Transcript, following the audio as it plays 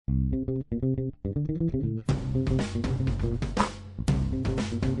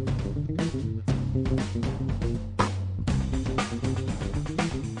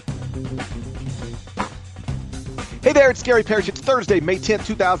there, it's Gary Parrish. It's Thursday, May 10th,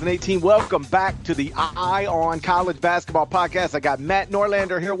 2018. Welcome back to the Eye on College Basketball Podcast. I got Matt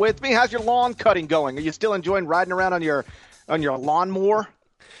Norlander here with me. How's your lawn cutting going? Are you still enjoying riding around on your lawnmower?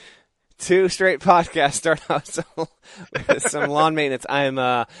 2 straight podcasts start out with some lawn maintenance.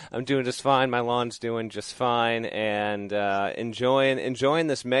 I'm doing just fine. My lawn's doing just fine, and enjoying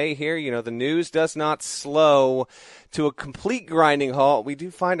this May here. You know, the news does not slow to a complete grinding halt. We do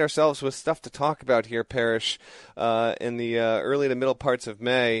find ourselves with stuff to talk about here, Parrish, in the early to middle parts of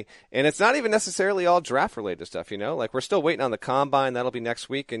May, and it's not even necessarily all draft-related stuff. You know, like we're still waiting on the combine. That'll be next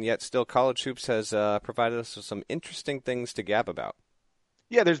week, and yet still College Hoops has provided us with some interesting things to gab about.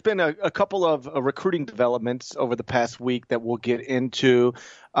 Yeah, there's been a couple of recruiting developments over the past week that we'll get into.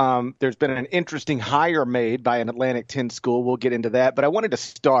 There's been an interesting hire made by an Atlantic 10 school. We'll get into that. But I wanted to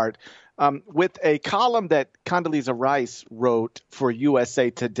start with a column that Condoleezza Rice wrote for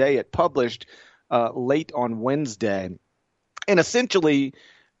USA Today. It published late on Wednesday. And essentially,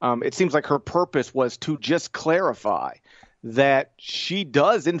 it seems like her purpose was to just clarify that she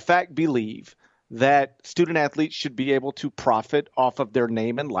does, in fact, believe that student athletes should be able to profit off of their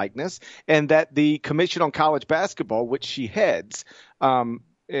name and likeness, and that the Commission on College Basketball, which she heads,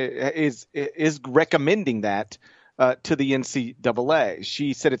 is recommending that to the NCAA.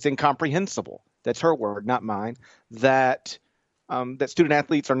 She said it's incomprehensible. That's her word, not mine. That student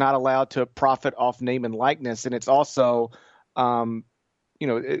athletes are not allowed to profit off name and likeness, and it's also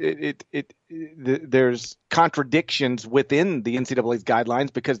there's contradictions within the NCAA's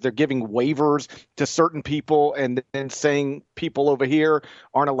guidelines because they're giving waivers to certain people and then saying people over here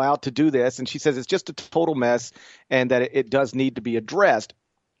aren't allowed to do this. And she says it's just a total mess and that it does need to be addressed,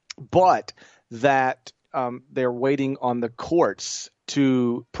 but that they're waiting on the courts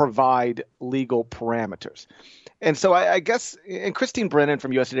to provide legal parameters. And so I guess, and Christine Brennan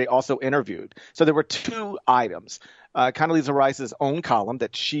from USA Today also interviewed. So there were 2 items. Condoleezza Rice's own column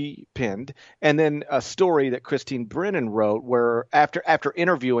that she penned, and then a story that Christine Brennan wrote where after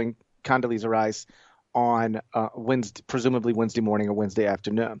interviewing Condoleezza Rice on presumably Wednesday morning or Wednesday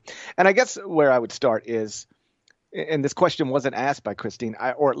afternoon. And I guess where I would start is, and this question wasn't asked by Christine,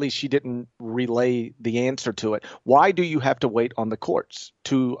 or at least she didn't relay the answer to it. Why do you have to wait on the courts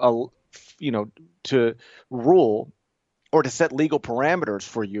to rule or to set legal parameters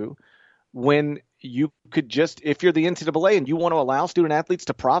for you when you could just, if you're the NCAA and you want to allow student athletes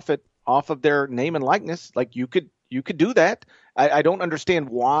to profit off of their name and likeness, like you could do that. I don't understand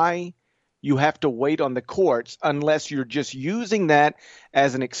why you have to wait on the courts unless you're just using that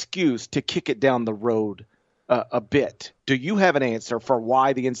as an excuse to kick it down the road a bit. Do you have an answer for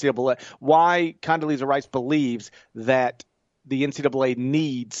why the NCAA, why Condoleezza Rice believes that the NCAA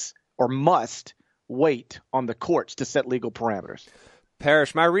needs or must wait on the courts to set legal parameters?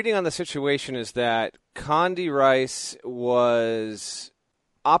 Parrish, my reading on the situation is that Condi Rice was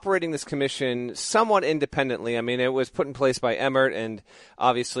operating this commission somewhat independently. I mean, it was put in place by Emmert, and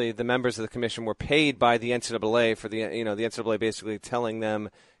obviously the members of the commission were paid by the NCAA for the NCAA basically telling them,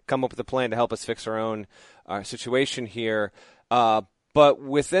 come up with a plan to help us fix our own situation here. But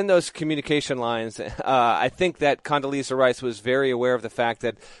within those communication lines, I think that Condoleezza Rice was very aware of the fact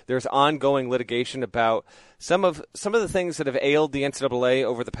that there's ongoing litigation about some of the things that have ailed the NCAA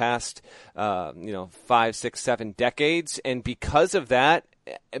over the past 5, 6, 7 decades, and because of that,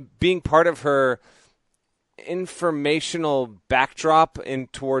 being part of her informational backdrop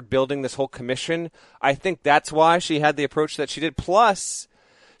toward building this whole commission, I think that's why she had the approach that she did. Plus,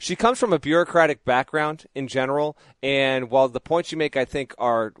 she comes from a bureaucratic background in general, and while the points you make, I think,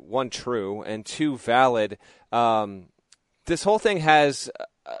 are 1, true, and 2, valid, this whole thing has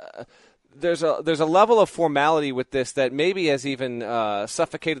there's a level of formality with this that maybe has even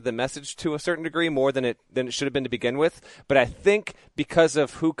suffocated the message to a certain degree more than it should have been to begin with. But I think because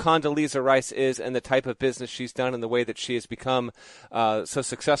of who Condoleezza Rice is and the type of business she's done and the way that she has become so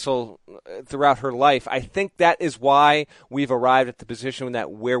successful throughout her life, I think that is why we've arrived at the position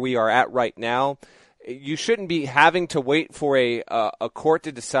where we are at right now. You shouldn't be having to wait for a court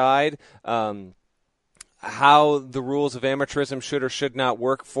to decide how the rules of amateurism should or should not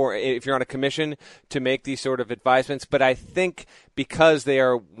work for if you're on a commission to make these sort of advisements. But I think because they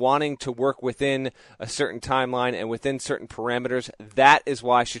are wanting to work within a certain timeline and within certain parameters, that is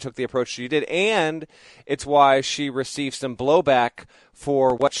why she took the approach she did. And it's why she received some blowback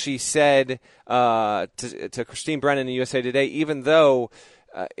for what she said to Christine Brennan in USA Today, even though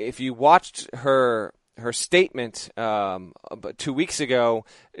if you watched her statement 2 weeks ago,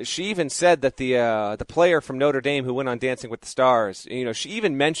 she even said that the player from Notre Dame who went on Dancing with the Stars, she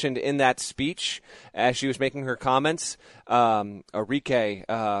even mentioned in that speech as she was making her comments, Enrique,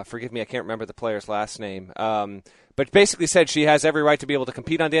 forgive me, I can't remember the player's last name, but basically said she has every right to be able to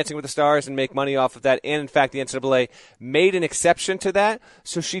compete on Dancing with the Stars and make money off of that. And, in fact, the NCAA made an exception to that.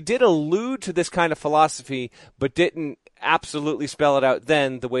 So she did allude to this kind of philosophy, but didn't absolutely spell it out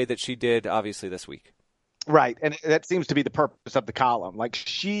then the way that she did, obviously, this week. Right. And that seems to be the purpose of the column. Like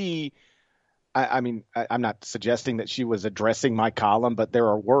I'm not suggesting that she was addressing my column, but there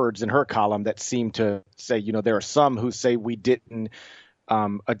are words in her column that seem to say, there are some who say we didn't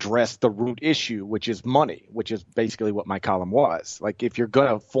address the root issue, which is money, which is basically what my column was. Like, if you're going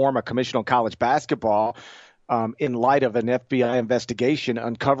to form a commission on college basketball in light of an FBI investigation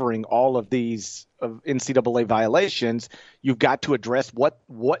uncovering all of these NCAA violations, you've got to address what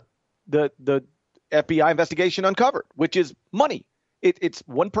the FBI investigation uncovered, which is money. It's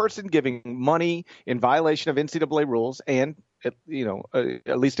one person giving money in violation of NCAA rules and,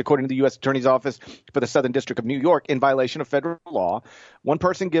 at least according to the U.S. Attorney's Office for the Southern District of New York, in violation of federal law, one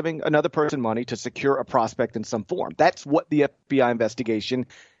person giving another person money to secure a prospect in some form. That's what the FBI investigation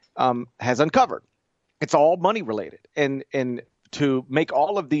has uncovered. It's all money related. And to make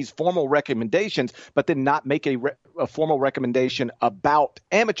all of these formal recommendations, but then not make a formal recommendation about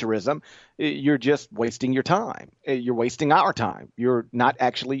amateurism, you're just wasting your time. You're wasting our time. You're not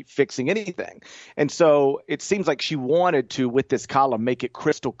actually fixing anything. And so it seems like she wanted to, with this column, make it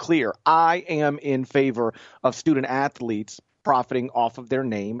crystal clear. I am in favor of student athletes profiting off of their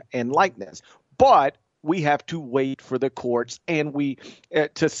name and likeness. But we have to wait for the courts and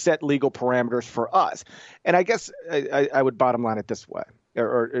to set legal parameters for us. And I guess I would bottom line it this way,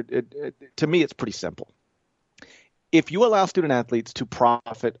 to me, it's pretty simple. If you allow student athletes to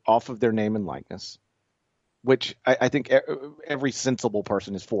profit off of their name and likeness, which I think every sensible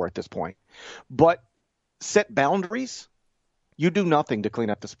person is for at this point, but set boundaries, you do nothing to clean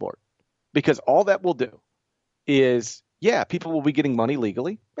up the sport, because all that will do is, people will be getting money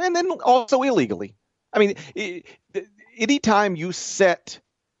legally and then also illegally. I mean, anytime you set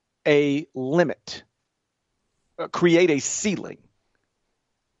a limit, create a ceiling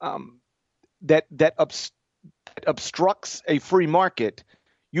that obstructs a free market,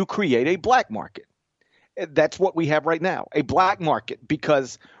 you create a black market. That's what we have right now, a black market,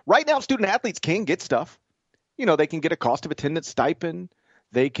 because right now student athletes can get stuff. They can get a cost of attendance stipend.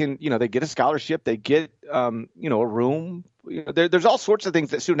 They can, they get a scholarship. They get, a room. There's all sorts of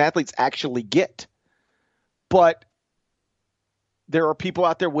things that student athletes actually get. But there are people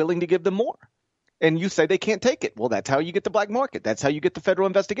out there willing to give them more. And you say they can't take it. Well, that's how you get the black market. That's how you get the federal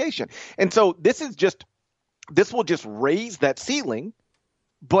investigation. And so this will just raise that ceiling,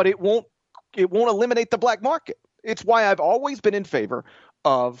 but it won't eliminate the black market. It's why I've always been in favor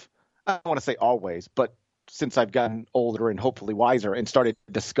of, I don't want to say always, but since I've gotten older and hopefully wiser and started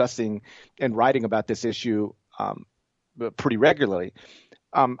discussing and writing about this issue pretty regularly,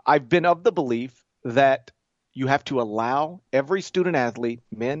 I've been of the belief that you have to allow every student athlete,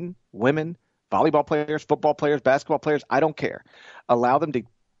 men, women, volleyball players, football players, basketball players, I don't care. Allow them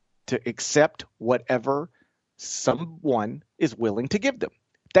to accept whatever someone is willing to give them.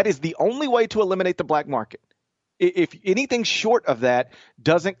 That is the only way to eliminate the black market. If anything short of that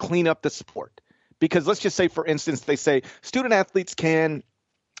doesn't clean up the sport. Because let's just say, for instance, they say student athletes can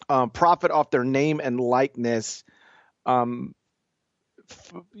profit off their name and likeness, via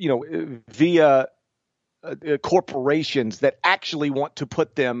corporations that actually want to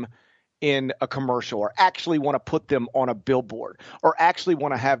put them in a commercial, or actually want to put them on a billboard, or actually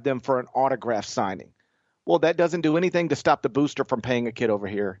want to have them for an autograph signing. Well, that doesn't do anything to stop the booster from paying a kid over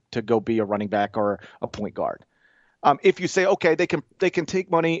here to go be a running back or a point guard. If you say, okay, they can take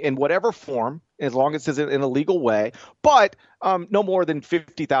money in whatever form, as long as it's in a legal way, but no more than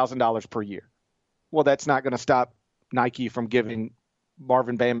 $50,000 per year. Well, that's not going to stop Nike from giving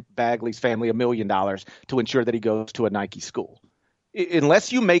Marvin Bagley's family $1 million to ensure that he goes to a Nike school.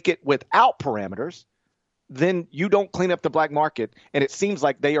 Unless you make it without parameters, then you don't clean up the black market. And it seems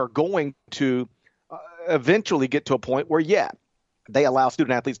like they are going to eventually get to a point where, they allow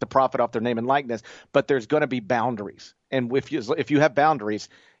student athletes to profit off their name and likeness, but there's going to be boundaries. And if you have boundaries,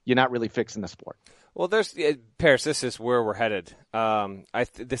 you're not really fixing the sport. Well, Paris, this is where we're headed.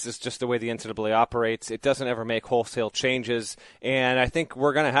 This is just the way the NCAA operates. It doesn't ever make wholesale changes, and I think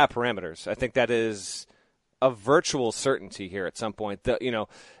we're going to have parameters. I think that is a virtual certainty here at some point.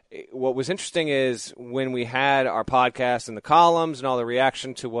 What was interesting is when we had our podcast and the columns and all the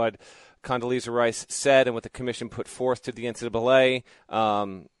reaction to what Condoleezza Rice said and what the commission put forth to the NCAA,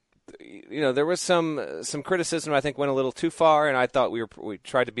 there was some criticism. I think went a little too far, and I thought we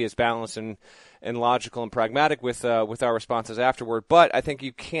tried to be as balanced and logical and pragmatic with our responses afterward. But I think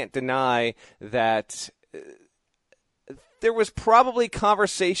you can't deny that there was probably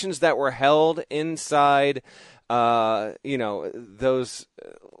conversations that were held inside those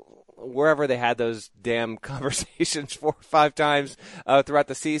wherever they had those damn conversations 4 or 5 times throughout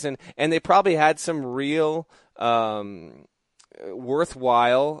the season, and they probably had some real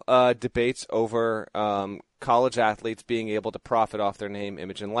worthwhile debates over college athletes being able to profit off their name,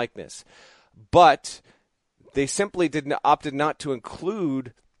 image, and likeness. But they simply opted not to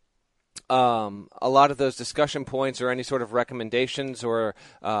include a lot of those discussion points or any sort of recommendations or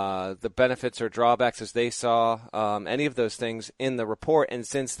the benefits or drawbacks as they saw any of those things in the report. And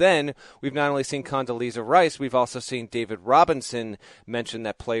since then, we've not only seen Condoleezza Rice, we've also seen David Robinson mention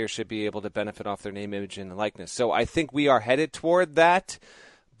that players should be able to benefit off their name, image, and likeness. So I think we are headed toward that,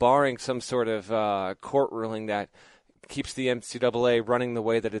 barring some sort of court ruling that keeps the NCAA running the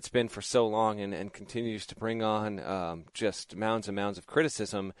way that it's been for so long and continues to bring on just mounds and mounds of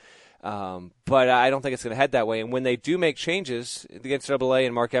criticism. But I don't think it's going to head that way. And when they do make changes, the NCAA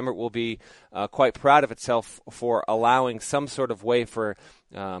and Mark Emmert will be quite proud of itself for allowing some sort of way for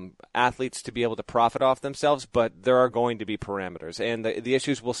athletes to be able to profit off themselves. But there are going to be parameters, and the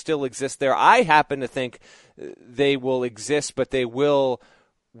issues will still exist there. I happen to think they will exist, but they will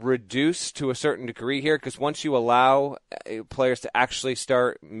reduce to a certain degree here, because once you allow players to actually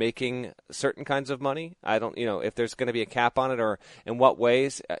start making certain kinds of money, I don't, if there's going to be a cap on it or in what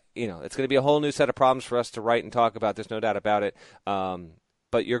ways, it's going to be a whole new set of problems for us to write and talk about. There's no doubt about it.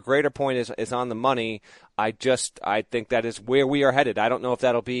 But your greater point is on the money. I think that is where we are headed. I don't know if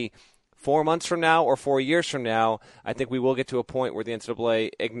that'll be 4 months from now or 4 years from now. I think we will get to a point where the NCAA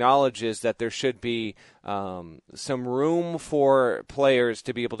acknowledges that there should be some room for players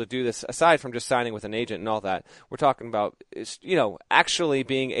to be able to do this, aside from just signing with an agent and all that. We're talking about, actually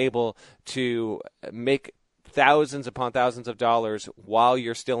being able to make thousands upon thousands of dollars while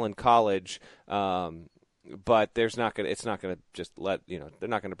you're still in college. But it's not going to just they're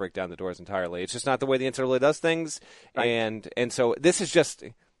not going to break down the doors entirely. It's just not the way the NCAA does things. Right. And so this is just,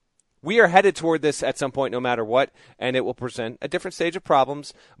 we are headed toward this at some point no matter what, and it will present a different stage of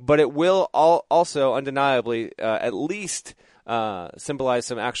problems, but it will also undeniably at least symbolize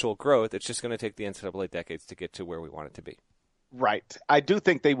some actual growth. It's just going to take the NCAA decades to get to where we want it to be. Right. I do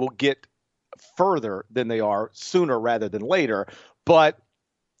think they will get further than they are sooner rather than later, but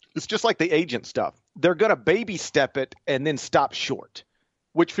it's just like the agent stuff. They're going to baby step it and then stop short,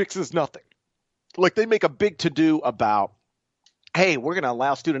 which fixes nothing. Like, they make a big to-do about, hey, we're going to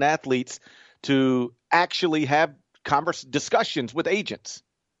allow student athletes to actually have discussions with agents.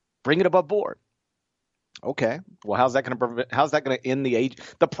 Bring it above board. Okay. Well, how's that going to end the age?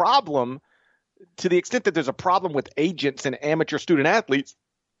 The problem, to the extent that there's a problem with agents and amateur student athletes,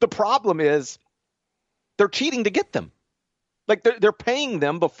 the problem is they're cheating to get them. Like, they're paying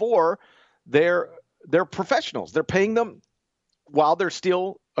them before they're professionals. They're paying them while they're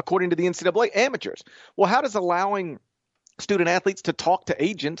still, according to the NCAA, amateurs. Well, how does allowing student athletes to talk to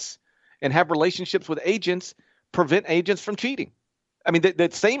agents and have relationships with agents prevent agents from cheating? I mean, the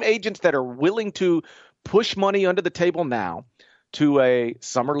same agents that are willing to push money under the table now to a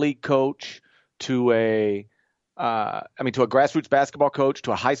summer league coach, to a grassroots basketball coach,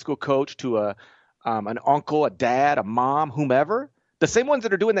 to a high school coach, to an uncle, a dad, a mom, whomever, the same ones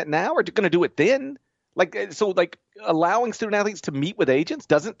that are doing that now are going to do it then. So allowing student athletes to meet with agents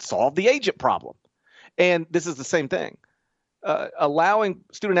doesn't solve the agent problem. And this is the same thing. Allowing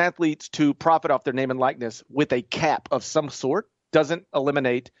student athletes to profit off their name and likeness with a cap of some sort doesn't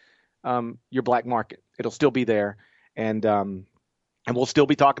eliminate your black market. It'll still be there, and we'll still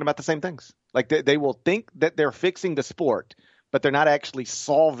be talking about the same things. Like, they will think that they're fixing the sport, but they're not actually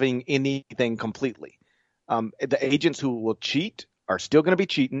solving anything completely. The agents who will cheat are still going to be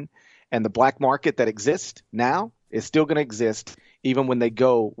cheating, and the black market that exists now is still going to exist even when they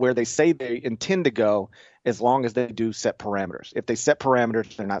go where they say they intend to go, as long as they do set parameters. If they set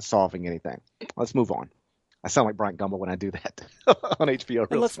parameters, they're not solving anything. Let's move on. I sound like Brian Gumbel when I do that on HBO.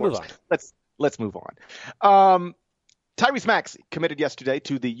 Well, let's move on. Let's move on. Tyrese Maxey committed yesterday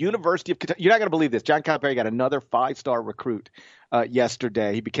to the University of Kentucky. You're not going to believe this. John Calipari got another 5-star recruit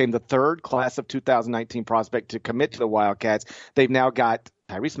yesterday. He became the third class of 2019 prospect to commit to the Wildcats. They've now got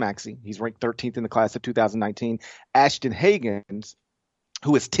Tyrese Maxey. He's ranked 13th in the class of 2019. Ashton Hagans,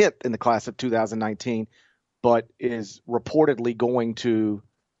 who is 10th in the class of 2019, but is reportedly going to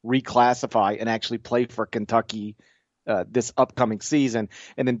reclassify and actually play for Kentucky this upcoming season.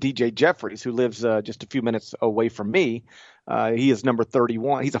 And then DJ Jeffries, who lives just a few minutes away from me, he is number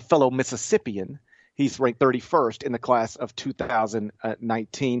 31. He's a fellow Mississippian. He's ranked 31st in the class of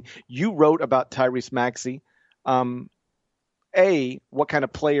 2019. You wrote about Tyrese Maxey. A, what kind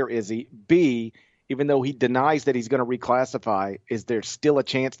of player is he? B, even though he denies that he's going to reclassify, is there still a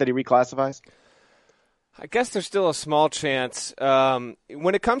chance that he reclassifies? I guess there's still a small chance. When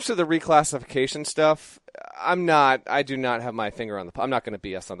it comes to the reclassification stuff, I do not have my finger on the. I'm not going to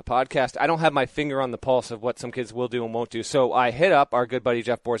BS on the podcast. I don't have my finger on the pulse of what some kids will do and won't do. So I hit up our good buddy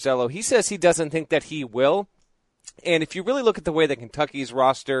Jeff Borzello. He says he doesn't think that he will. And if you really look at the way that Kentucky's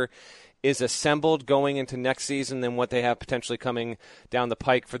roster is assembled going into next season, then what they have potentially coming down the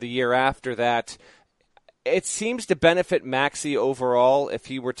pike for the year after that, it seems to benefit Maxey overall if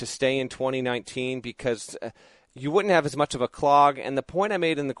he were to stay in 2019 because you wouldn't have as much of a clog. And the point I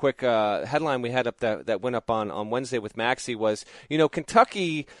made in the quick headline we had up that went up on Wednesday with Maxey was,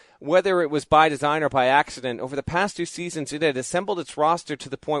 Kentucky, whether it was by design or by accident, over the past 2 seasons, it had assembled its roster to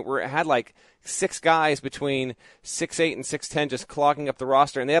the point where it had like 6 guys between 6'8" and 6'10" just clogging up the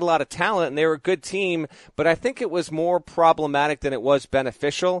roster. And they had a lot of talent, and they were a good team. But I think it was more problematic than it was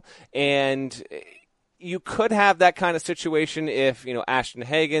beneficial. And you could have that kind of situation if, Ashton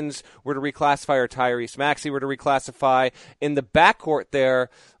Hagans were to reclassify or Tyrese Maxey were to reclassify. In the backcourt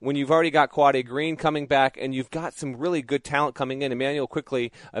there, when you've already got Quade Green coming back and you've got some really good talent coming in, Emmanuel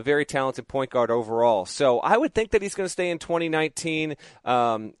Quickley, a very talented point guard overall. So I would think that he's going to stay in 2019,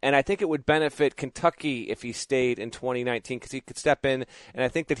 and I think it would benefit Kentucky if he stayed in 2019 because he could step in, and I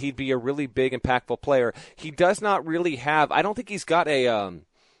think that he'd be a really big, impactful player. He does not really have – I don't think he's got a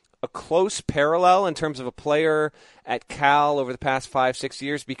close parallel in terms of a player at Cal over the past 5-6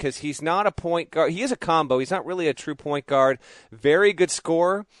 years because he's not a point guard. He is a combo. He's not really a true point guard. Very good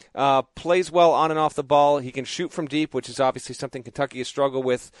scorer. Plays well on and off the ball. He can shoot from deep, which is obviously something Kentucky has struggled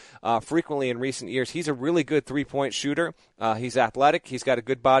with frequently in recent years. He's a really good three-point shooter. He's athletic. He's got a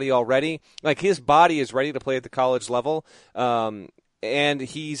good body already. Like, his body is ready to play at the college level. And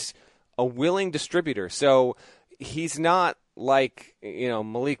he's a willing distributor. So he's not like,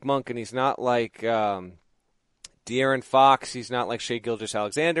 Malik Monk, and he's not like De'Aaron Fox. He's not like Shai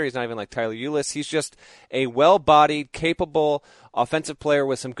Gilgeous-Alexander. He's not even like Tyler Ulis. He's just a well-bodied, capable offensive player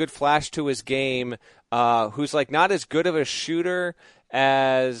with some good flash to his game, who's like not as good of a shooter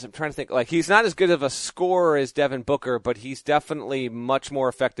as, I'm trying to think, like he's not as good of a scorer as Devin Booker, but he's definitely much more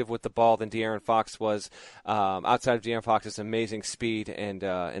effective with the ball than De'Aaron Fox was, outside of De'Aaron Fox's amazing speed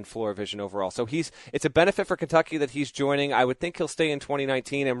and floor vision overall. So it's a benefit for Kentucky that he's joining. I would think he'll stay in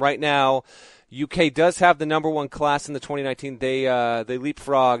 2019, and right now UK does have the number 1 class in the 2019. They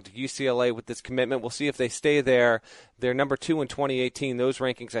leapfrogged UCLA with this commitment. We'll see if they stay there. They're number 2 in 2018. Those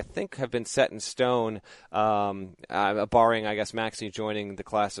rankings, I think, have been set in stone, barring, I guess, Maxey joining the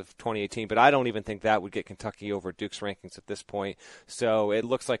class of 2018. But I don't even think that would get Kentucky over Duke's rankings at this point. So it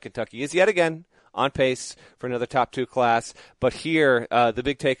looks like Kentucky is yet again on pace for another top 2 class. But here, the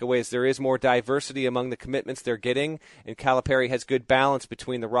big takeaway is there is more diversity among the commitments they're getting, and Calipari has good balance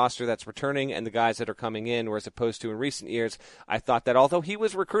between the roster that's returning and the guys that are coming in, whereas opposed to in recent years, I thought that although he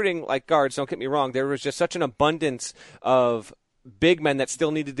was recruiting like guards, don't get me wrong, there was just such an abundance of big men that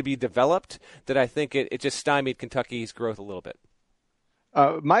still needed to be developed that I think it just stymied Kentucky's growth a little bit.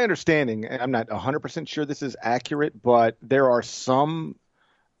 My understanding, and I'm not 100% sure this is accurate, but there are some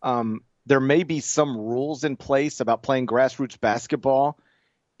there may be some rules in place about playing grassroots basketball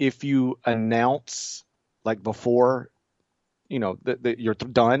if you announce, like, before, that you're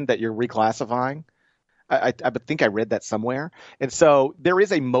done, that you're reclassifying. I think I read that somewhere. And so there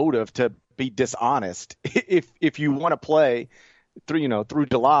is a motive to be dishonest if you want to play through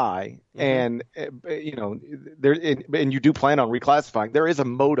July, and there and you do plan on reclassifying. There is a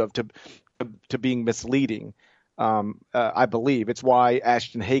motive to being misleading. I believe it's why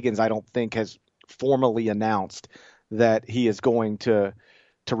Ashton Hagans, I don't think, has formally announced that he is going to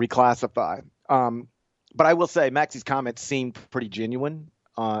reclassify. But I will say Maxey's comments seemed pretty genuine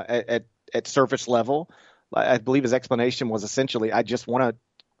at surface level. I believe his explanation was essentially, I just want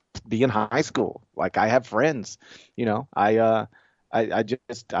to be in high school. Like, I have friends, I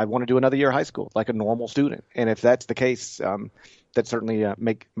want to do another year of high school like a normal student. And if that's the case, that certainly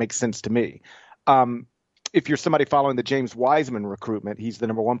makes sense to me. If you're somebody following the James Wiseman recruitment, he's the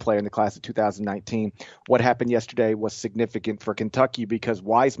number 1 player in the class of 2019. What happened yesterday was significant for Kentucky because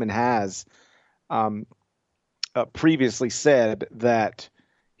Wiseman has previously said that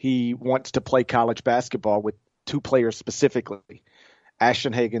he wants to play college basketball with 2 players specifically,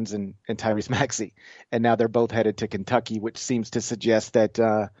 Ashton Hagans and Tyrese Maxey. And now they're both headed to Kentucky, which seems to suggest that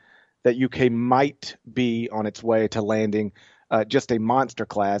UK might be on its way to landing just a monster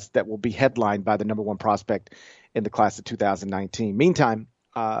class that will be headlined by the number 1 prospect in the class of 2019. Meantime,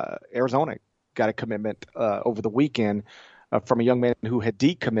 Arizona got a commitment over the weekend from a young man who had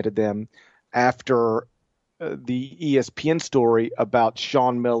decommitted them after the ESPN story about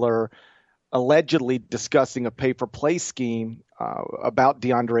Sean Miller allegedly discussing a pay-for-play scheme about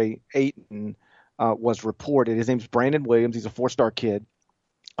DeAndre Ayton was reported. His name's Brandon Williams. He's a 4-star kid,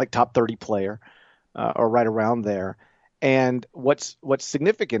 like top 30 player, or right around there. And what's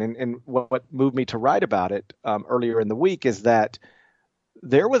significant and what moved me to write about it earlier in the week is that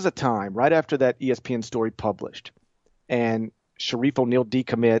there was a time right after that ESPN story published, and Shareef O'Neal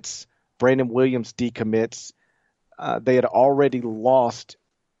decommits, Brandon Williams decommits. They had already lost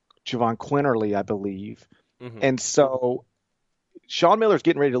Javon Quinterly, I believe. Mm-hmm. And so Sean Miller's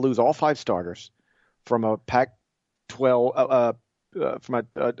getting ready to lose all 5 starters from a Pac-12, from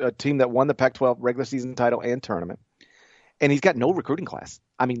a team that won the Pac-12 regular season title and tournament. And he's got no recruiting class.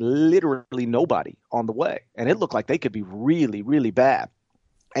 I mean, literally nobody on the way. And it looked like they could be really, really bad.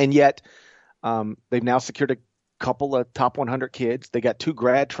 And yet they've now secured a couple of top 100 kids. They got 2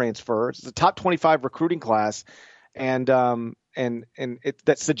 grad transfers. It's a top 25 recruiting class. And that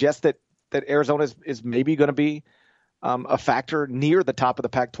suggests that Arizona is maybe going to be a factor near the top of the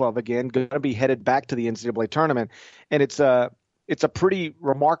Pac-12 again, going to be headed back to the NCAA tournament. And it's a pretty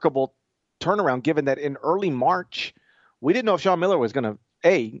remarkable turnaround given that in early March, we didn't know if Sean Miller was going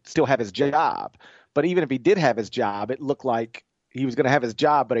to, still have his job. But even if he did have his job, it looked like he was going to have his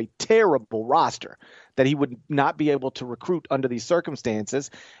job, but a terrible roster that he would not be able to recruit under these circumstances.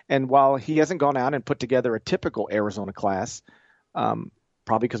 And while he hasn't gone out and put together a typical Arizona class, probably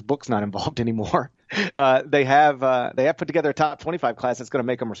because Book's not involved anymore, they have put together a top 25 class that's going to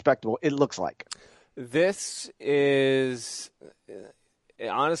make them respectable, it looks like. This is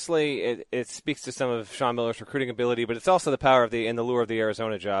honestly, it speaks to some of Sean Miller's recruiting ability, but it's also the power of and the lure of the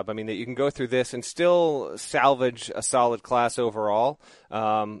Arizona job. I mean, that you can go through this and still salvage a solid class overall.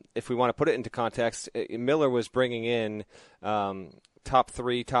 If we want to put it into context, Miller was bringing in top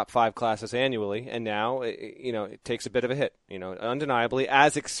 3, top 5 classes annually, and now it takes a bit of a hit. Undeniably,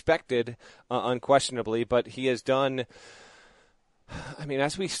 as expected, unquestionably, but he has done. I mean,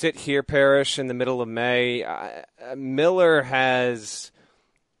 as we sit here, Parrish, in the middle of May, Miller has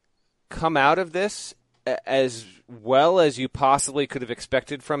come out of this as well as you possibly could have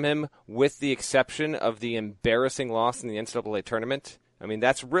expected from him, with the exception of the embarrassing loss in the NCAA tournament. I mean,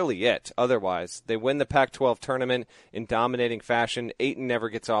 that's really it. Otherwise, they win the Pac-12 tournament in dominating fashion. Ayton never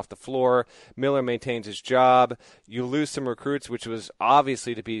gets off the floor. Miller maintains his job. You lose some recruits, which was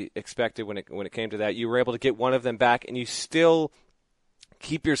obviously to be expected when it came to that. You were able to get one of them back, and you still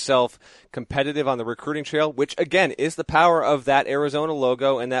keep yourself competitive on the recruiting trail, which, again, is the power of that Arizona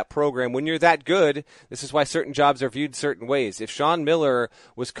logo and that program. When you're that good, this is why certain jobs are viewed certain ways. If Sean Miller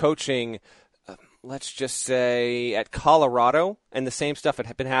was coaching, let's just say, at Colorado, and the same stuff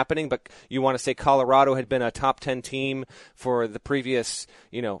had been happening, but you want to say Colorado had been a top 10 team for the previous,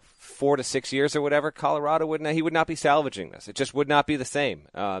 4 to 6 years or whatever, he would not be salvaging this. It just would not be the same.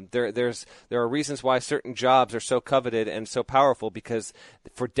 There are reasons why certain jobs are so coveted and so powerful, because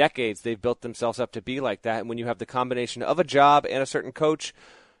for decades they've built themselves up to be like that. And when you have the combination of a job and a certain coach,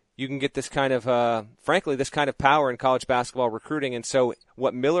 you can get this kind of, frankly, this kind of power in college basketball recruiting. And so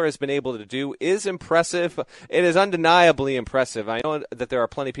what Miller has been able to do is impressive. It is undeniably impressive. I know that there are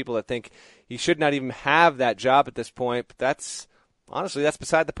plenty of people that think he should not even have that job at this point, but that's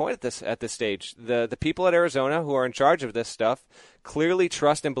beside the point at this stage. The people at Arizona who are in charge of this stuff clearly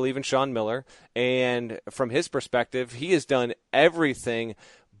trust and believe in Sean Miller. And from his perspective, he has done everything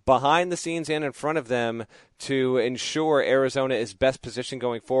behind the scenes and in front of them to ensure Arizona is best positioned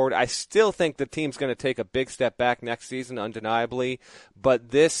going forward. I still think the team's going to take a big step back next season, undeniably, but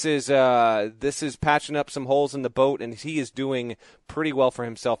this is patching up some holes in the boat, and he is doing pretty well for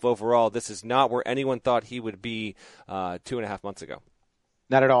himself overall. This is not where anyone thought he would be 2.5 months ago.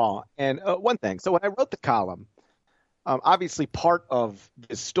 Not at all. And one thing, so when I wrote the column, obviously part of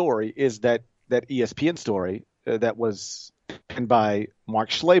this story is that ESPN story that was by Mark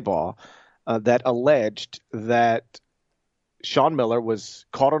Schlabach that alleged that Sean Miller was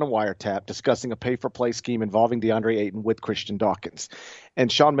caught on a wiretap discussing a pay-for-play scheme involving DeAndre Ayton with Christian Dawkins.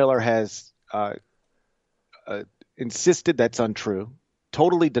 And Sean Miller has insisted that's untrue,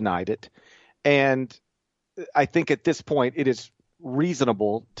 totally denied it. And I think at this point it is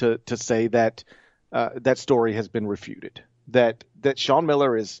reasonable to say that that story has been refuted, that Sean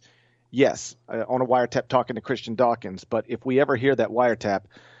Miller is – yes, on a wiretap talking to Christian Dawkins, but if we ever hear that wiretap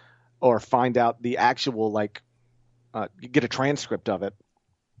or find out the actual, get a transcript of it,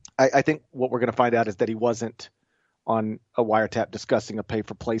 I think what we're going to find out is that he wasn't on a wiretap discussing a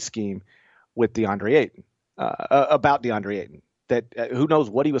pay-for-play scheme with DeAndre Ayton, about DeAndre Ayton. That who knows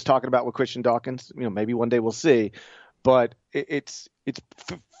what he was talking about with Christian Dawkins? Maybe one day we'll see, but it's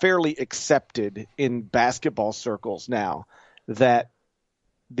fairly accepted in basketball circles now that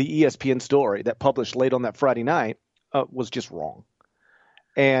the ESPN story that published late on that Friday night was just wrong.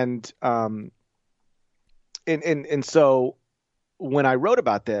 And And so when I wrote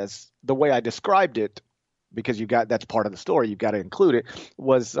about this, the way I described it, because that's part of the story, you've got to include it,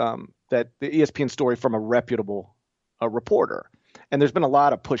 was that the ESPN story from a reputable reporter. And there's been a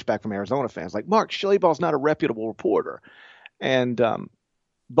lot of pushback from Arizona fans, like Mark Schlabach's not a reputable reporter. And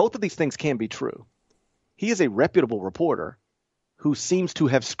both of these things can be true. He is a reputable reporter who seems to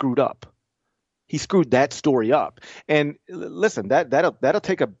have screwed up. He screwed that story up. And listen, that's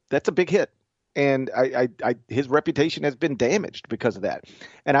a big hit. And his reputation has been damaged because of that.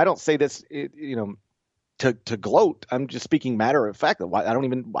 And I don't say this, to gloat. I'm just speaking matter of fact.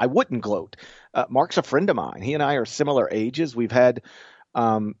 I wouldn't gloat. Mark's a friend of mine. He and I are similar ages. We've had,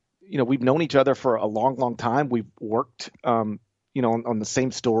 we've known each other for a long, long time. We've worked, on the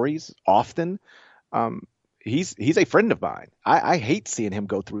same stories often. He's a friend of mine. I hate seeing him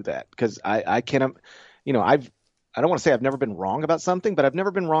go through that because I can't, I don't want to say I've never been wrong about something, but I've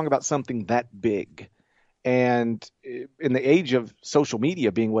never been wrong about something that big. And in the age of social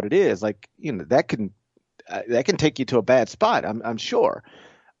media being what it is, that can take you to a bad spot, I'm sure.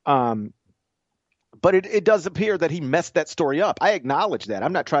 But it does appear that he messed that story up. I acknowledge that.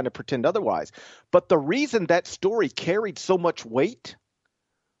 I'm not trying to pretend otherwise. But the reason that story carried so much weight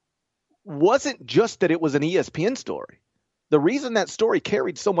wasn't just that it was an ESPN story. The reason that story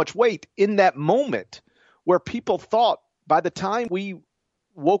carried so much weight in that moment where people thought by the time we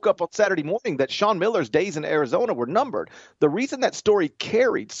woke up on Saturday morning that Sean Miller's days in Arizona were numbered, the reason that story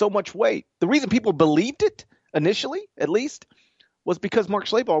carried so much weight, the reason people believed it initially, at least, was because Mark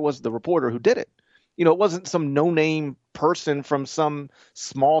Schlabach was the reporter who did it. It wasn't some no-name person from some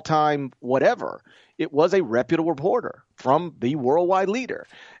small-time whatever. It was a reputable reporter from the worldwide leader.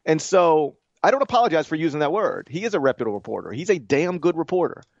 And so I don't apologize for using that word. He is a reputable reporter. He's a damn good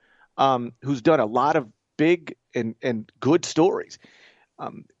reporter who's done a lot of big and good stories.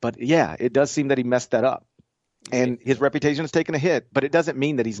 But yeah, it does seem that he messed that up. And his reputation has taken a hit, but it doesn't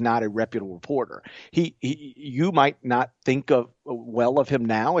mean that he's not a reputable reporter. You might not think well of him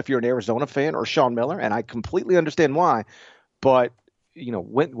now if you're an Arizona fan or Sean Miller, and I completely understand why. But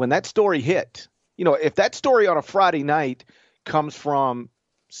when that story hit, if that story on a Friday night comes from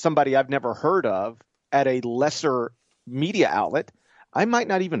somebody I've never heard of at a lesser media outlet, I might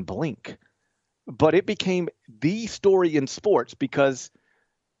not even blink. But it became the story in sports because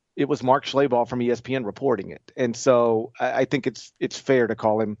it was Mark Schlabach from ESPN reporting it. And so I think it's fair to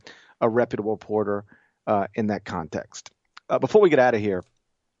call him a reputable reporter in that context. Before we get out of here,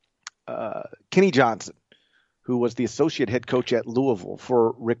 Kenny Johnson, who was the associate head coach at Louisville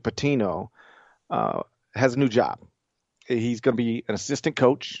for Rick Pitino, has a new job. He's going to be an assistant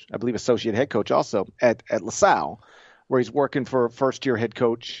coach, I believe associate head coach also, at LaSalle, where he's working for first-year head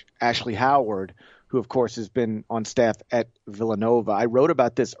coach Ashley Howard, who, of course, has been on staff at Villanova. I wrote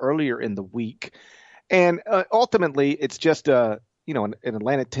about this earlier in the week. And ultimately, it's just an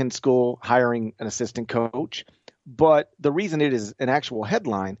Atlantic 10 school hiring an assistant coach. But the reason it is an actual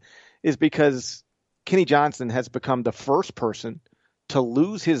headline is because Kenny Johnson has become the first person to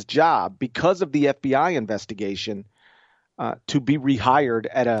lose his job because of the FBI investigation to be rehired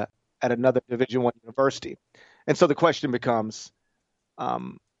at another Division I university. And so the question becomes,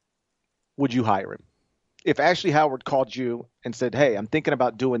 would you hire him? If Ashley Howard called you and said, hey, I'm thinking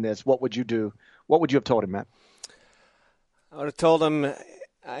about doing this, what would you do? What would you have told him, Matt? I would have told him,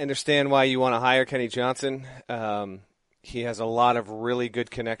 I understand why you want to hire Kenny Johnson. He has a lot of really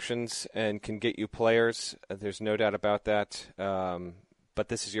good connections and can get you players. There's no doubt about that. But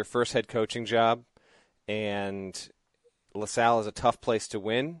this is your first head coaching job, and LaSalle is a tough place to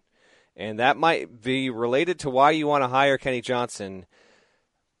win. And that might be related to why you want to hire Kenny Johnson,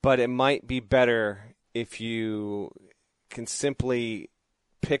 but it might be better if you can simply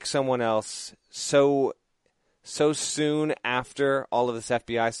pick someone else so soon after all of this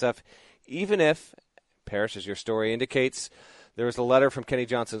FBI stuff, even if, Parrish, as your story indicates, there was a letter from Kenny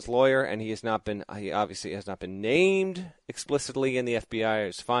Johnson's lawyer, and he obviously has not been named explicitly in the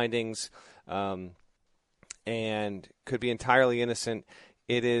FBI's findings, and could be entirely innocent.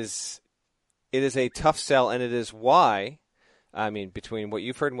 It is a tough sell, and it is why, between what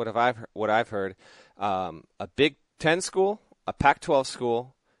you've heard and what I've heard, a Big Ten school, a Pac-12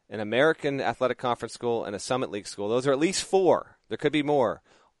 school, an American Athletic Conference school, and a Summit League school. Those are at least four. There could be more.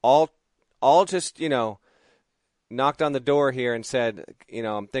 All just, knocked on the door here and said,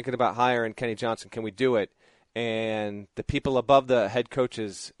 I'm thinking about hiring Kenny Johnson. Can we do it? And the people above the head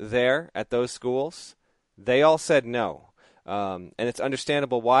coaches there at those schools, they all said no. And it's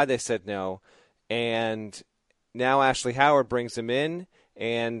understandable why they said no. And now Ashley Howard brings him in,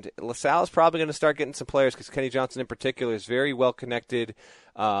 And LaSalle is probably going to start getting some players because Kenny Johnson in particular is very well connected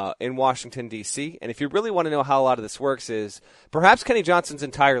in Washington, D.C. And if you really want to know how a lot of this works is perhaps Kenny Johnson's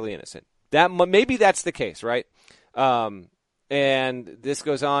entirely innocent. Maybe that's the case, right? And this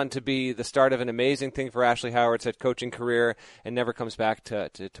goes on to be the start of an amazing thing for Ashley Howard's head coaching career and never comes back to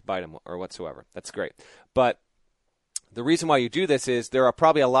bite him or whatsoever. That's great. But the reason why you do this is there are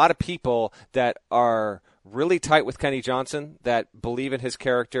probably a lot of people that are really tight with Kenny Johnson, that believe in his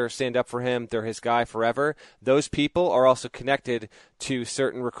character, stand up for him, they're his guy forever. Those people are also connected to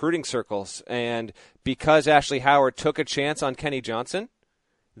certain recruiting circles. And because Ashley Howard took a chance on Kenny Johnson,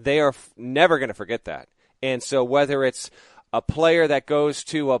 they are never going to forget that. And so whether it's a player that goes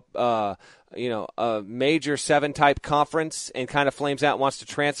to a major 7 type conference and kind of flames out and wants to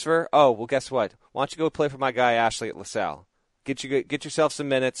transfer, oh, well, guess what? Why don't you go play for my guy Ashley at LaSalle? Get yourself some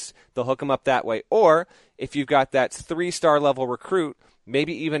minutes. They'll hook him up that way. Or if you've got that 3-star level recruit,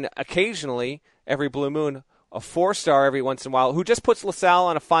 maybe even occasionally every blue moon, a 4-star every once in a while who just puts LaSalle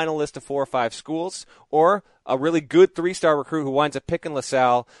on a final list of 4 or 5 schools, or a really good 3-star recruit who winds up picking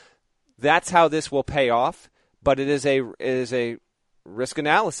LaSalle. That's how this will pay off. But it is a risk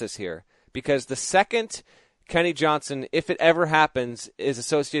analysis here, because the second Kenny Johnson, if it ever happens, is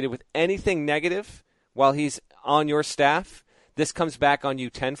associated with anything negative while he's on your staff, this comes back on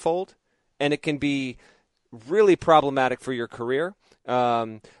you tenfold, and it can be really problematic for your career.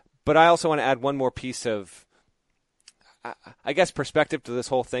 But I also want to add one more piece of, I guess, perspective to this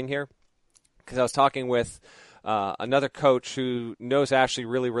whole thing here, because I was talking with another coach who knows Ashley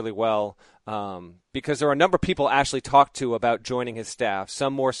really, really well, because there are a number of people Ashley talked to about joining his staff,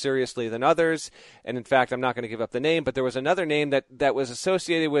 some more seriously than others. And in fact, I'm not going to give up the name, but there was another name that was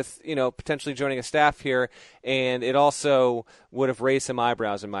associated with, potentially joining a staff here, and it also would have raised some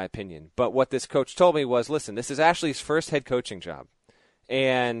eyebrows, in my opinion. But what this coach told me was, listen, this is Ashley's first head coaching job.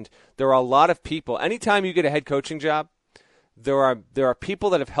 And there are a lot of people, anytime you get a head coaching job, there are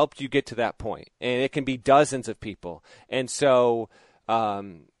people that have helped you get to that point, and it can be dozens of people. And so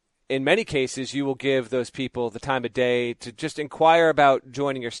in many cases, you will give those people the time of day to just inquire about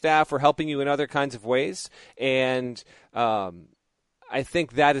joining your staff or helping you in other kinds of ways. And I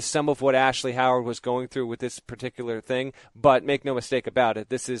think that is some of what Ashley Howard was going through with this particular thing. But make no mistake about it,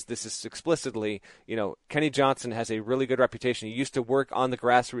 this is explicitly, Kenny Johnson has a really good reputation. He used to work on the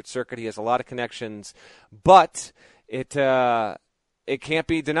grassroots circuit. He has a lot of connections, but it can't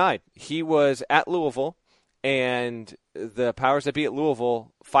be denied. He was at Louisville, and the powers that be at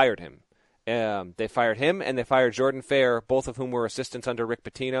Louisville fired him. They fired him, and they fired Jordan Fair, both of whom were assistants under Rick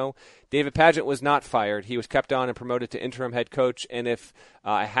Pitino. David Padgett was not fired. He was kept on and promoted to interim head coach. And if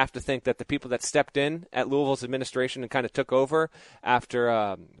I have to think that the people that stepped in at Louisville's administration and kind of took over after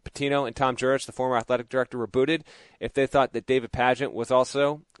Pitino and Tom Jurich, the former athletic director, were booted, if they thought that David Padgett was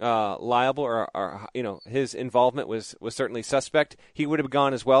also liable or his involvement was certainly suspect, he would have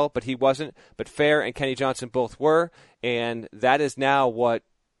gone as well, but he wasn't. But Fair and Kenny Johnson both were, and that is now what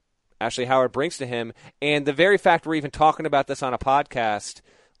Ashley Howard brings to him. And the very fact we're even talking about this on a podcast,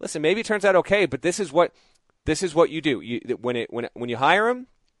 listen, maybe it turns out okay, but this is what you do. When you hire him,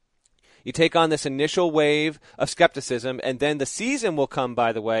 you take on this initial wave of skepticism, and then the season will come,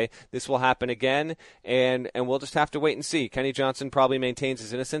 by the way. This will happen again, and we'll just have to wait and see. Kenny Johnson probably maintains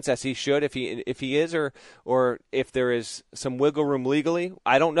his innocence, as he should, if he is, or if there is some wiggle room legally.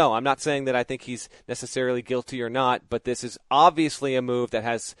 I don't know. I'm not saying that I think he's necessarily guilty or not, but this is obviously a move that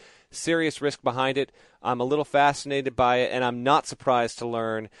has serious risk behind it. I'm a little fascinated by it, and I'm not surprised to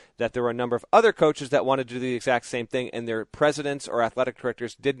learn that there were a number of other coaches that wanted to do the exact same thing, and their presidents or athletic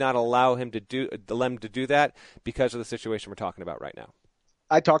directors did not allow him to do that because of the situation we're talking about right now.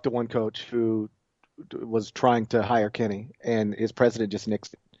 I talked to one coach who was trying to hire Kenny, and his president just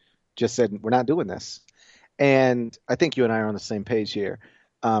nixed it, just said, we're not doing this. And I think you and I are on the same page here.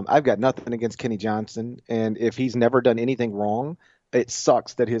 I've got nothing against Kenny Johnson, and if he's never done anything wrong, it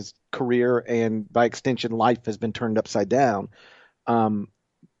sucks that his career and by extension life has been turned upside down.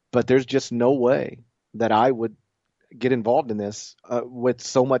 But there's just no way that I would get involved in this with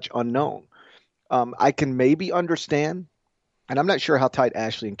so much unknown. I can maybe understand, and I'm not sure how tight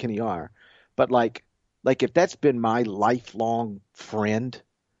Ashley and Kenny are, but like if that's been my lifelong friend,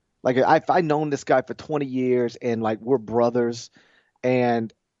 like if I've known this guy for 20 years and like we're brothers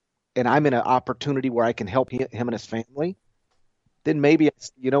and I'm in an opportunity where I can help him and his family, then maybe,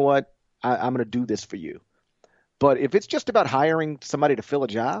 you know what, I'm going to do this for you. But if it's just about hiring somebody to fill a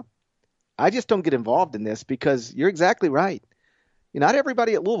job, I just don't get involved in this, because you're exactly right. Not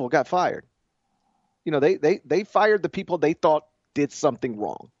everybody at Louisville got fired. They fired the people they thought did something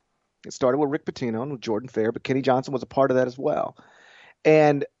wrong. It started with Rick Pitino and with Jordan Fair, but Kenny Johnson was a part of that as well.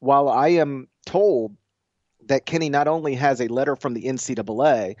 And while I am told that Kenny not only has a letter from the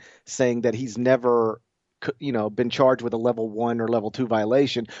NCAA saying that he's never, been charged with a level 1 or level 2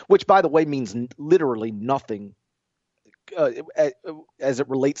 violation, which by the way means literally nothing uh, as it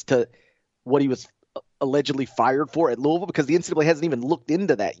relates to what he was allegedly fired for at Louisville, because the NCAA hasn't even looked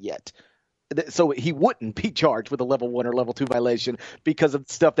into that yet. So he wouldn't be charged with a level 1 or level 2 violation because of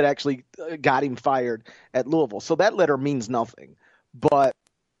stuff that actually got him fired at Louisville. So that letter means nothing. But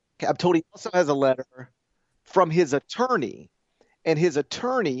I'm told he also has a letter from his attorney, and his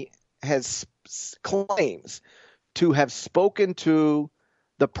attorney has claims to have spoken to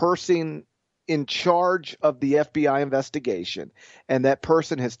the person in charge of the FBI investigation, and that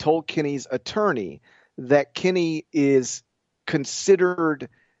person has told Kenny's attorney that Kenny is considered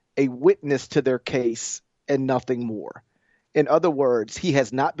a witness to their case and nothing more. In other words, he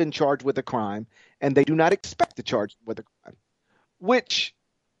has not been charged with a crime, and they do not expect to charge him with a crime, which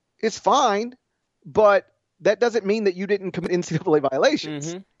is fine, but that doesn't mean that you didn't commit NCAA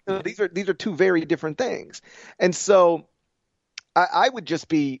violations. These are two very different things. And so I would just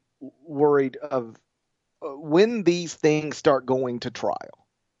be worried of when these things start going to trial,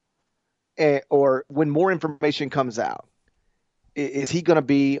 or when more information comes out. Is he going to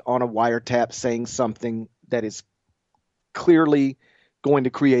be on a wiretap saying something that is clearly going to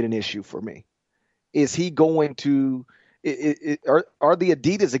create an issue for me? Is he going to are the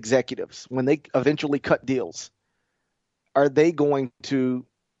Adidas executives, when they eventually cut deals, are they going to,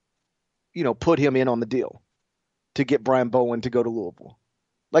 put him in on the deal to get Brian Bowen to go to Louisville?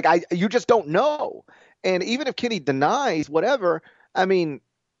 You just don't know. And even if Kenny denies whatever, I mean,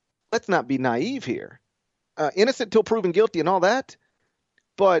 let's not be naive here. Innocent till proven guilty and all that,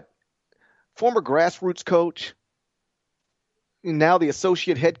 but former grassroots coach, now the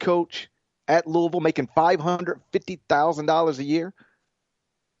associate head coach at Louisville, making $550,000 a year.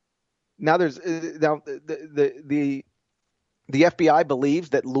 Now there's the FBI believes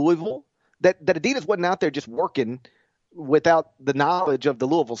that Louisville, that Adidas wasn't out there just working without the knowledge of the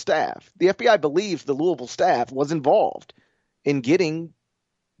Louisville staff. The FBI believes the Louisville staff was involved in getting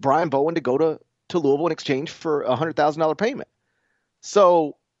Brian Bowen to go to Louisville in exchange for a $100,000 payment.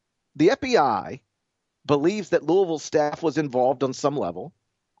 So the FBI believes that Louisville staff was involved on some level,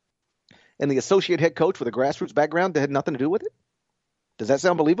 and the associate head coach with a grassroots background that had nothing to do with it. Does that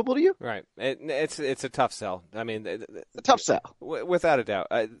sound believable to you? Right. It's a tough sell. I mean, a tough sell, without a doubt.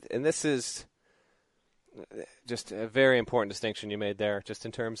 And this is just a very important distinction you made there, just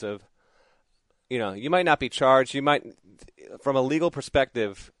in terms of, you might not be charged. You might, from a legal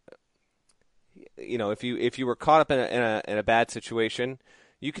perspective, if you were caught up in a bad situation,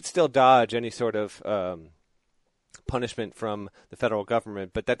 you could still dodge any sort of punishment from the federal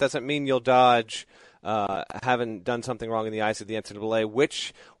government, but that doesn't mean you'll dodge having done something wrong in the eyes of the NCAA,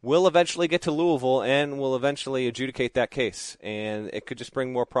 which will eventually get to Louisville and will eventually adjudicate that case, and it could just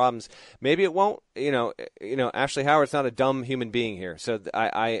bring more problems. Maybe it won't. Ashley Howard's not a dumb human being here, so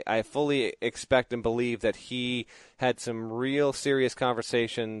I fully expect and believe that he had some real serious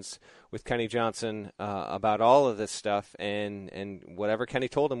conversations with Kenny Johnson about all of this stuff, and whatever Kenny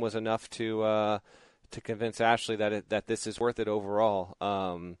told him was enough to convince Ashley that this is worth it overall.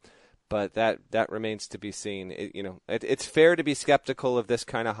 But that remains to be seen. It's fair to be skeptical of this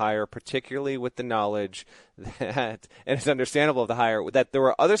kind of hire, particularly with the knowledge that, and it's understandable of the hire, that there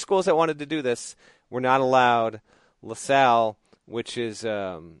were other schools that wanted to do this, were not allowed. LaSalle, which is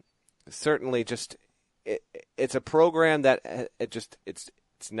certainly just, it's a program that it's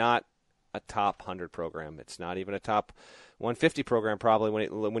not a top 100 program. It's not even a top 150 program probably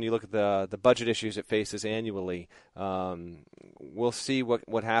when you look at the budget issues it faces annually. We'll see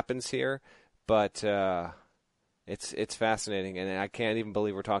what happens here, but it's fascinating, and I can't even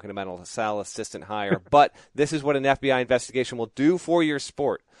believe we're talking about a LaSalle assistant hire. But this is what an FBI investigation will do for your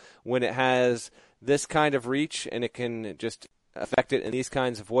sport when it has this kind of reach, and it can just affect it in these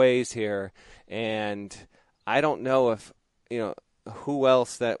kinds of ways here. And I don't know if who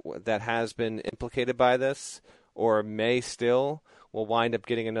else that has been implicated by this or may still will wind up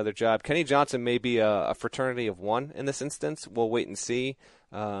getting another job. Kenny Johnson may be a fraternity of one in this instance. We'll wait and see.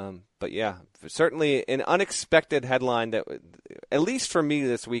 But yeah, certainly an unexpected headline that, at least for me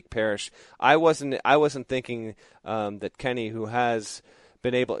this week, Parrish. I wasn't thinking that Kenny, who has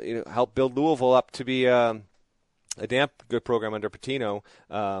been able to help build Louisville up to be a damn good program under Pitino,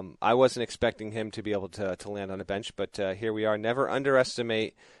 I wasn't expecting him to be able to land on a bench, but here we are. Never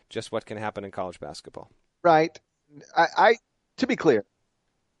underestimate just what can happen in college basketball. Right. I to be clear,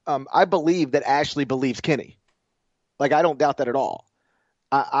 I believe that Ashley believes Kenny. I don't doubt that at all.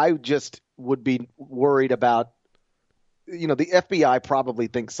 I just would be worried about the FBI probably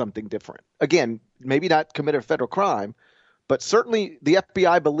thinks something different. Again, maybe not committed a federal crime, but certainly the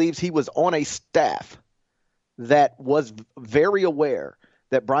FBI believes he was on a staff that was very aware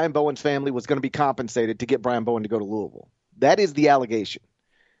that Brian Bowen's family was going to be compensated to get Brian Bowen to go to Louisville. That is the allegation.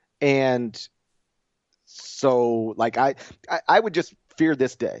 And so, like, I would just fear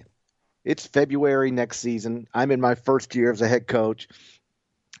this day. It's February next season. I'm in my first year as a head coach,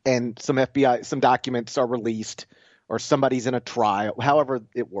 and some documents are released, or somebody's in a trial, however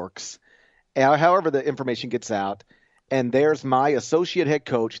it works, however the information gets out. And there's my associate head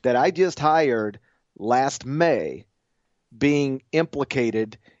coach that I just hired last May being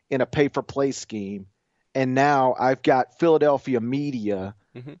implicated in a pay-for-play scheme. And now I've got Philadelphia media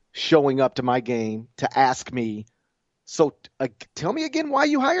showing up to my game to ask me, so tell me again why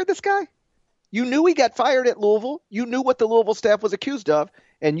you hired this guy? You knew he got fired at Louisville. You knew what the Louisville staff was accused of,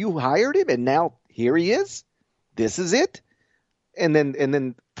 and you hired him, and now here he is. This is it. And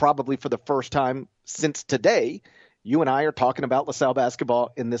then probably for the first time since today, you and I are talking about LaSalle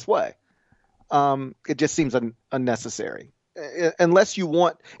basketball in this way. It just seems unnecessary, unless you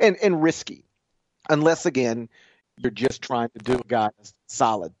want and risky, unless again you're just trying to do a guy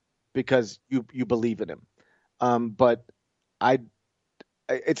solid because you believe in him. But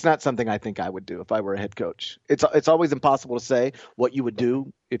it's not something I think I would do if I were a head coach. It's always impossible to say what you would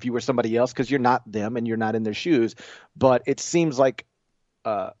do if you were somebody else because you're not them and you're not in their shoes. But it seems like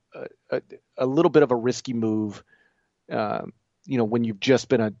a little bit of a risky move. When you've just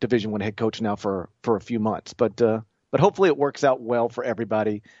been a Division I head coach now for a few months, but hopefully it works out well for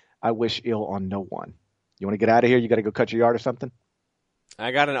everybody. I wish ill on no one. You want to get out of here? You got to go cut your yard or something?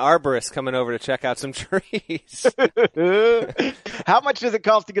 I got an arborist coming over to check out some trees. How much does it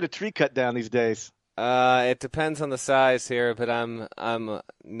cost to get a tree cut down these days? It depends on the size here, but I'm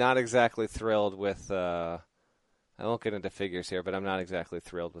not exactly thrilled with. I won't get into figures here, but I'm not exactly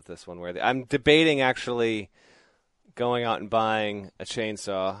thrilled with this one. I'm debating actually going out and buying a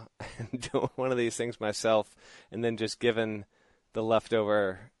chainsaw and doing one of these things myself, and then just giving the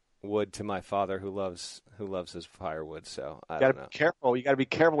leftover wood to my father, who loves his firewood. So I don't know. Be careful. You got to be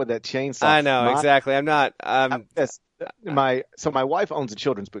careful with that chainsaw. I know exactly. I'm not. My wife owns a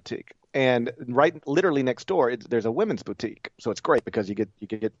children's boutique, and literally next door, there's a women's boutique. So it's great because you get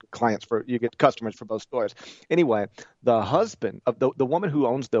customers for both stores. Anyway, the husband of the woman who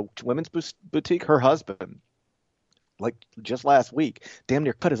owns the women's boutique, her husband, like just last week, damn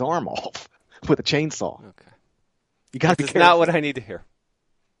near cut his arm off with a chainsaw. Okay, you got to be careful. Not what I need to hear.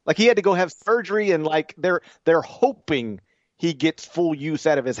 Like he had to go have surgery, and like they're hoping he gets full use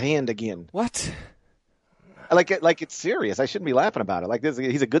out of his hand again. What? Like it's serious. I shouldn't be laughing about it. Like this,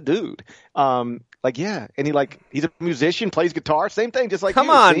 he's a good dude. And he's a musician, plays guitar, same thing, just like Come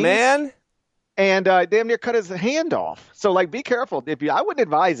on, man. And damn near cut his hand off. So like, be careful. I wouldn't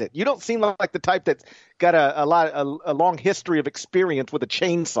advise it. You don't seem like the type that's got a long history of experience with a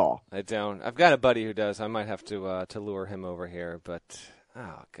chainsaw. I don't. I've got a buddy who does. I might have to lure him over here, but.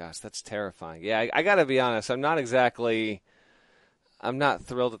 Oh, gosh, that's terrifying. Yeah, I got to be honest. I'm not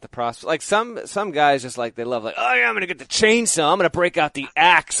thrilled at the prospect. Like some guys just like, they love like, oh, yeah, I'm going to get the chainsaw. I'm going to break out the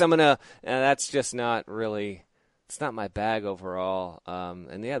axe. And that's just not really, it's not my bag overall.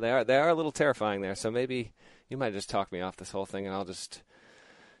 And yeah, they are a little terrifying there. So maybe you might just talk me off this whole thing and I'll just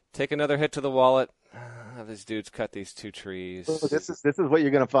take another hit to the wallet. Have these dudes cut these two trees. So this is what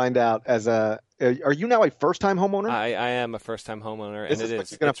you're going to find out are you now a first-time homeowner? I am a first-time homeowner, and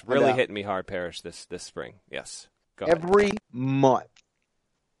it's really hitting me hard, Parrish, this spring. Yes. Go ahead. Every month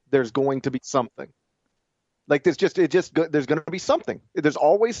there's going to be something. Like there's going to be something. There's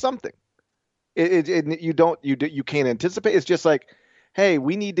always something. You can't anticipate. It's just like, hey,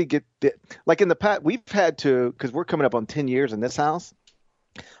 we need to get like in the past we've had to, because we're coming up on 10 years in this house.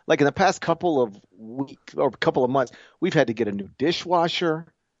 Like in the past couple of weeks or couple of months, we've had to get a new dishwasher,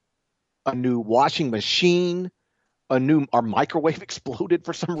 a new washing machine, our microwave exploded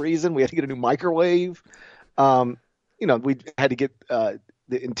for some reason. We had to get a new microwave. We had to get the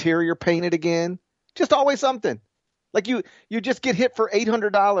interior painted again. Just always something. Like you just get hit for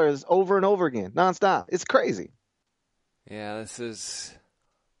 $800 over and over again, nonstop. It's crazy. Yeah,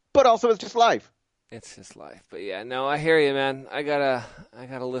 But also, it's just life. It's just life. But yeah, no, I hear you, man. I got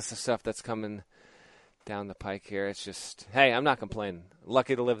a list of stuff that's coming down the pike here. It's just, hey, I'm not complaining.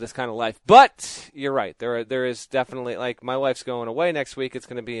 Lucky to live this kind of life. But you're right. There is definitely, like, my wife's going away next week. It's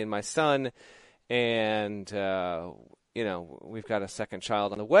going to be in my son. And, we've got a second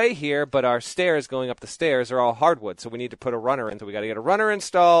child on the way here. But our stairs going up the stairs are all hardwood. So we need to put a runner in. So we got to get a runner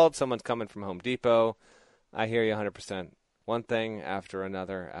installed. Someone's coming from Home Depot. I hear you 100%. One thing after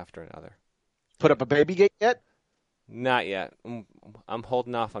another after another. Put up a baby gate yet? Not yet. I'm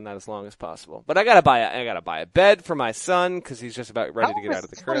holding off on that as long as possible. But I gotta buy a bed for my son because he's just about ready to get out of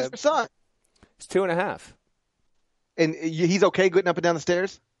the crib. What is your son? He's 2.5. And he's okay getting up and down the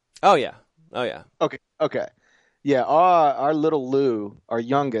stairs? Oh yeah. Okay. Yeah, our little Lou, our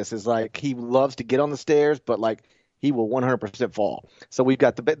youngest, is like he loves to get on the stairs, but like he will 100% fall. So we've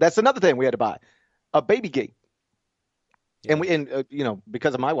got that's another thing we had to buy, a baby gate. Yeah. And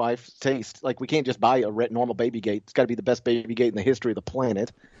because of my wife's taste, like we can't just buy a normal baby gate. It's got to be the best baby gate in the history of the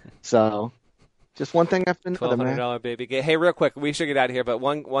planet. So just one thing after another, man. $1,200 baby gate. Hey, real quick, we should get out of here, but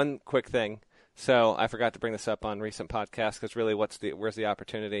one quick thing. So I forgot to bring this up on recent podcasts because really, where's the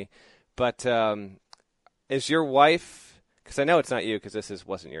opportunity? But is your wife? Because I know it's not you because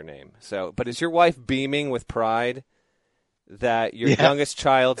wasn't your name. So, but is your wife beaming with pride that your youngest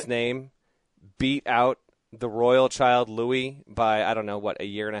child's name beat out the royal child Louis by, I don't know, a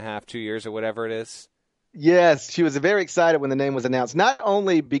year and a half, 2 years, or whatever it is? Yes, she was very excited when the name was announced, not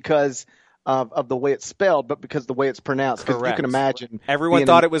only because of the way it's spelled, but because of the way it's pronounced. Because you can imagine. Everyone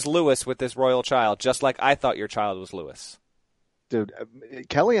thought it was Louis with this royal child, just like I thought your child was Louis. Dude,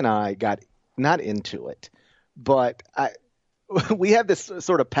 Kelly and I got not into it, but we have this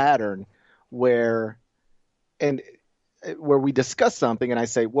sort of pattern where we discuss something and I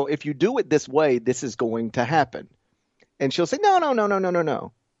say, well, if you do it this way, this is going to happen. And she'll say,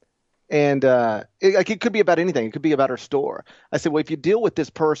 no. And it could be about anything. It could be about her store. I said, well, if you deal with this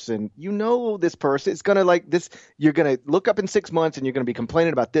person, this person, it's going to like this. You're going to look up in 6 months and you're going to be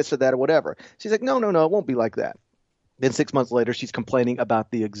complaining about this or that or whatever. She's like, no, it won't be like that. Then 6 months later, she's complaining about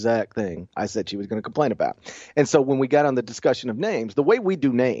the exact thing I said she was going to complain about. And so when we got on the discussion of names, the way we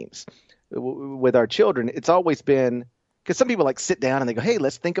do names with our children, it's always been – because some people like sit down and they go, hey,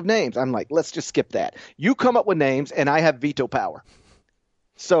 let's think of names. I'm like, let's just skip that. You come up with names and I have veto power.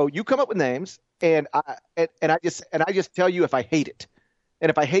 So you come up with names and I just tell you if I hate it. And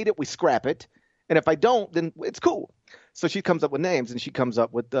if I hate it, we scrap it. And if I don't, then it's cool. So she comes up with names and she comes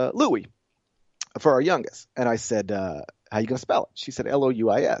up with Louis for our youngest. And I said, how you going to spell it? She said, Louis.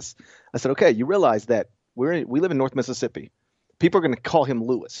 I said, okay, you realize that we live in North Mississippi. People are going to call him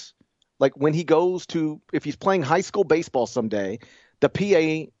Lewis. Like when he goes if he's playing high school baseball someday, the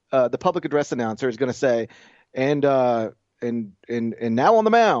PA, the public address announcer is going to say, and now on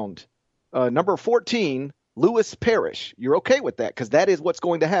the mound, number 14, Lewis Parrish. You're okay with that because that is what's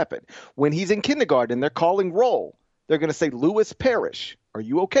going to happen. When he's in kindergarten and they're calling roll, they're going to say Lewis Parrish. Are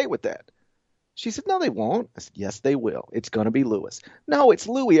you okay with that? She said, no, they won't. I said, yes, they will. It's going to be Lewis. No, it's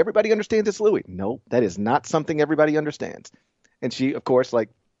Louis. Everybody understands it's Louis. No, that is not something everybody understands. And she, of course,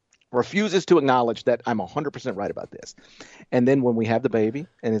 refuses to acknowledge that I'm 100% right about this. And then when we have the baby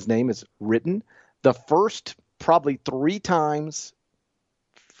and his name is written, the first probably 4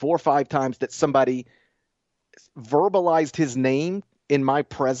 or 5 times that somebody verbalized his name in my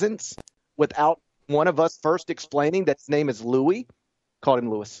presence without one of us first explaining that his name is Louis, called him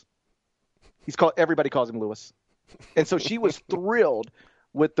Lewis. Everybody calls him Lewis. And so she was thrilled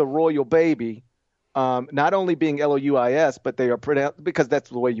with the royal baby. Not only being Louis, but they are pronounced because that's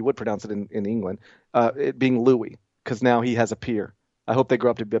the way you would pronounce it in England. It being Louis, because now he has a peer. I hope they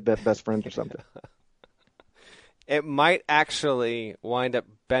grow up to be best friends or something. It might actually wind up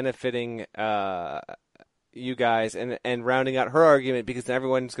benefiting you guys and rounding out her argument because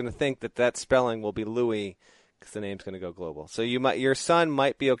everyone's going to think that spelling will be Louis because the name's going to go global. So your son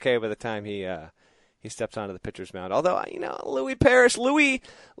might be okay by the time he steps onto the pitcher's mound. Although, Louis Parrish,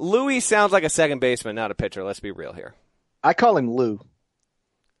 Louis sounds like a second baseman, not a pitcher. Let's be real here. I call him Lou.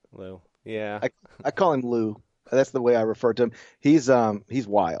 Lou, yeah. I call him Lou. That's the way I refer to him. He's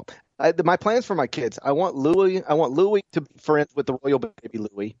wild. My plans for my kids, I want Louis to be friends with the royal baby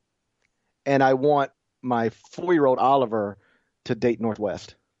Louis, and I want my 4-year-old Oliver to date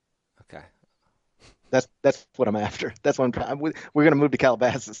Northwest. Okay. That's what I'm after. That's what I'm trying. We're going to move to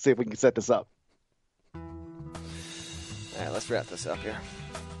Calabasas to see if we can set this up. All right, let's wrap this up here.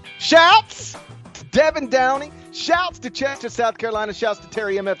 Shouts to Devin Downey. Shouts to Chester, South Carolina. Shouts to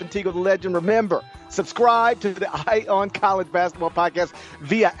Terry MF and Teagle the Legend. Remember, subscribe to the Eye on College Basketball Podcast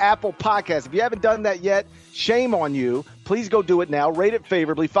via Apple Podcasts. If you haven't done that yet, shame on you. Please go do it now. Rate it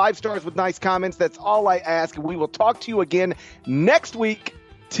favorably. 5 stars with nice comments. That's all I ask. We will talk to you again next week.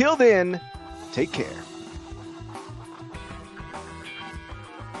 Till then, take care.